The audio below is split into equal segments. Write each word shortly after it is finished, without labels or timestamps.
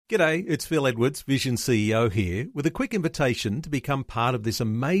G'day, it's Phil Edwards, Vision CEO here, with a quick invitation to become part of this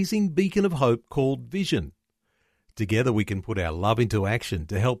amazing beacon of hope called Vision. Together we can put our love into action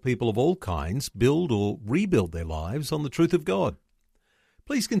to help people of all kinds build or rebuild their lives on the truth of God.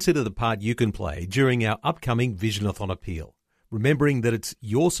 Please consider the part you can play during our upcoming Visionathon appeal, remembering that it's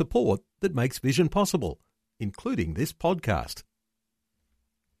your support that makes Vision possible, including this podcast.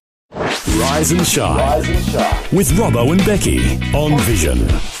 Rise and Shine with Robbo and Becky on Vision.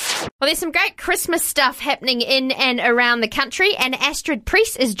 Well, there's some great Christmas stuff happening in and around the country, and Astrid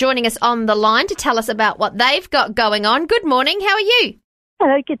Priest is joining us on the line to tell us about what they've got going on. Good morning, how are you?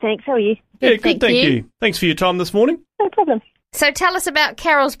 Hello, good, thanks. How are you? Yeah, good, thank you. Thanks for your time this morning. No problem. So tell us about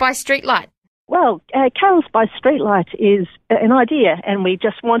Carols by Streetlight. Well, Carols by Streetlight is an idea, and we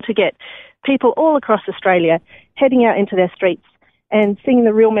just want to get people all across Australia heading out into their streets and singing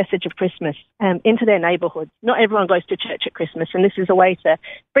the real message of Christmas into their neighbourhoods. Not everyone goes to church at Christmas, and this is a way to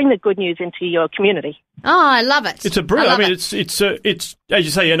bring the good news into your community. Oh, I love it. It's a brilliant. I mean, it's as you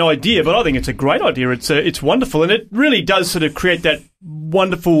say, an idea, but I think it's a great idea. It's wonderful, and it really does sort of create that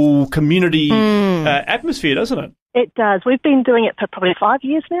wonderful community atmosphere, doesn't it? It does. We've been doing it for probably 5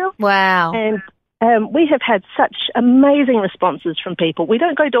 years now. Wow. And we have had such amazing responses from people. We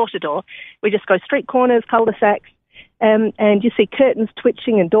don't go door to door. We just go street corners, cul-de-sacs. And you see curtains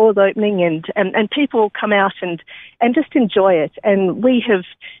twitching and doors opening, and people come out and just enjoy it. And we have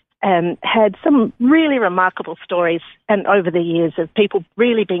had some really remarkable stories over the years of people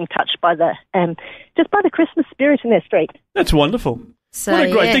really being touched by the Christmas spirit in their street. That's wonderful. So, what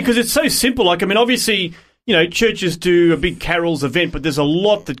a great thing, because it's so simple. Like, I mean, obviously, you know, churches do a big carols event, but there's a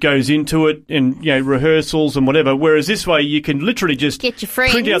lot that goes into it, and, you know, rehearsals and whatever. Whereas this way, you can literally just get your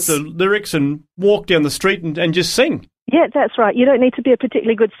friends, print out the lyrics and walk down the street and just sing. Yeah, that's right. You don't need to be a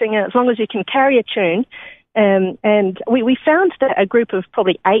particularly good singer as long as you can carry a tune. And we found that a group of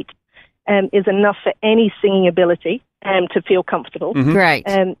probably 8 is enough for any singing ability to feel comfortable. Mm-hmm. Great.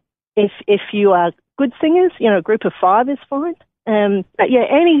 If you are good singers, you know, a group of 5 is fine. But yeah,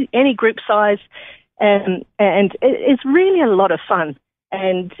 any group size, and it's really a lot of fun.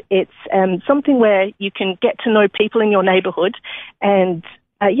 And it's something where you can get to know people in your neighbourhood, and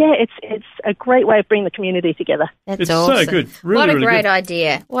it's a great way of bringing the community together. That's it's awesome. So good. Really, what a really great good.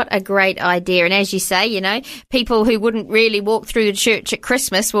 idea. What a great idea. And as you say, you know, people who wouldn't really walk through the church at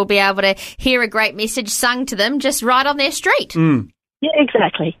Christmas will be able to hear a great message sung to them just right on their street. Mm. Yeah,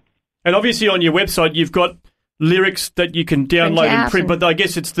 exactly. And obviously on your website you've got lyrics that you can download and print, but I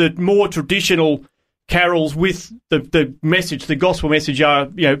guess it's the more traditional carols with the message, the gospel message are,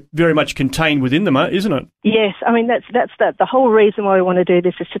 you know, very much contained within them, isn't it? Yes, I mean that's the whole reason why we want to do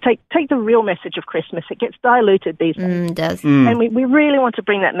this is to take the real message of Christmas. It gets diluted these days. It does. And we really want to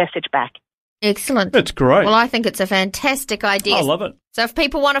bring that message back. Excellent. That's great. Well, I think it's a fantastic idea. I love it. So if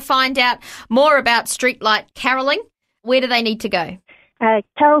people want to find out more about Streetlight caroling, where do they need to go?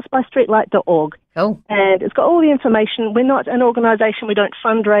 Carolsbystreetlight.org. Cool. And it's got all the information. We're not an organisation. We don't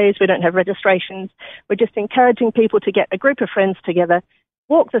fundraise. We don't have registrations. We're just encouraging people to get a group of friends together,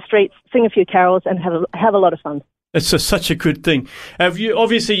 walk the streets, sing a few carols, and have a lot of fun. It's such a good thing.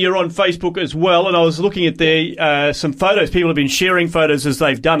 Obviously, you're on Facebook as well, and I was looking at some photos. People have been sharing photos as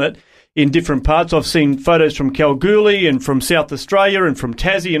they've done it in different parts. I've seen photos from Kalgoorlie and from South Australia and from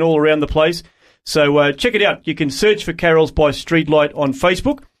Tassie and all around the place. So check it out. You can search for Carols by Streetlight on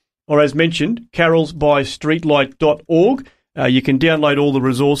Facebook, or as mentioned, carolsbystreetlight.org. You can download all the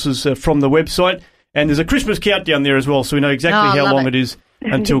resources from the website, and there's a Christmas countdown there as well, so we know exactly how long it is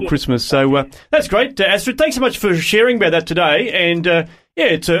until Christmas. So that's great. Astrid, thanks so much for sharing about that today, and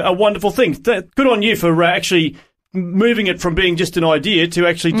it's a wonderful thing. Good on you for actually moving it from being just an idea to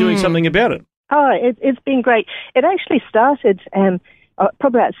actually doing something about it. Oh, it's been great. It actually started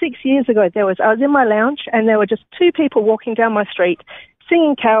probably about 6 years ago. I was in my lounge, and there were just 2 people walking down my street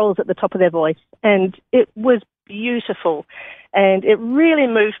singing carols at the top of their voice, and it was beautiful, and it really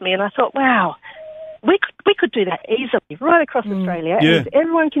moved me, and I thought, wow, we could do that easily right across Australia, and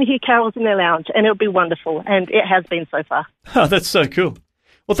everyone can hear carols in their lounge, and it would be wonderful, and it has been so far. Oh, that's so cool.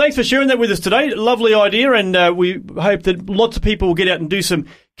 Well, thanks for sharing that with us today. Lovely idea, and we hope that lots of people will get out and do some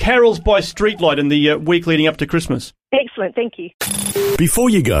carols by Streetlight in the week leading up to Christmas. Excellent, thank you. Before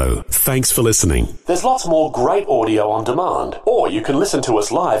you go, thanks for listening. There's lots more great audio on demand, or you can listen to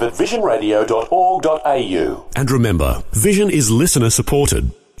us live at visionradio.org.au. And remember, Vision is listener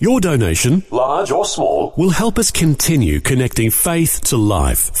supported. Your donation, large or small, will help us continue connecting faith to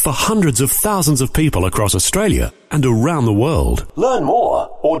life for hundreds of thousands of people across Australia and around the world. Learn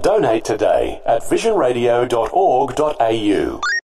more or donate today at visionradio.org.au.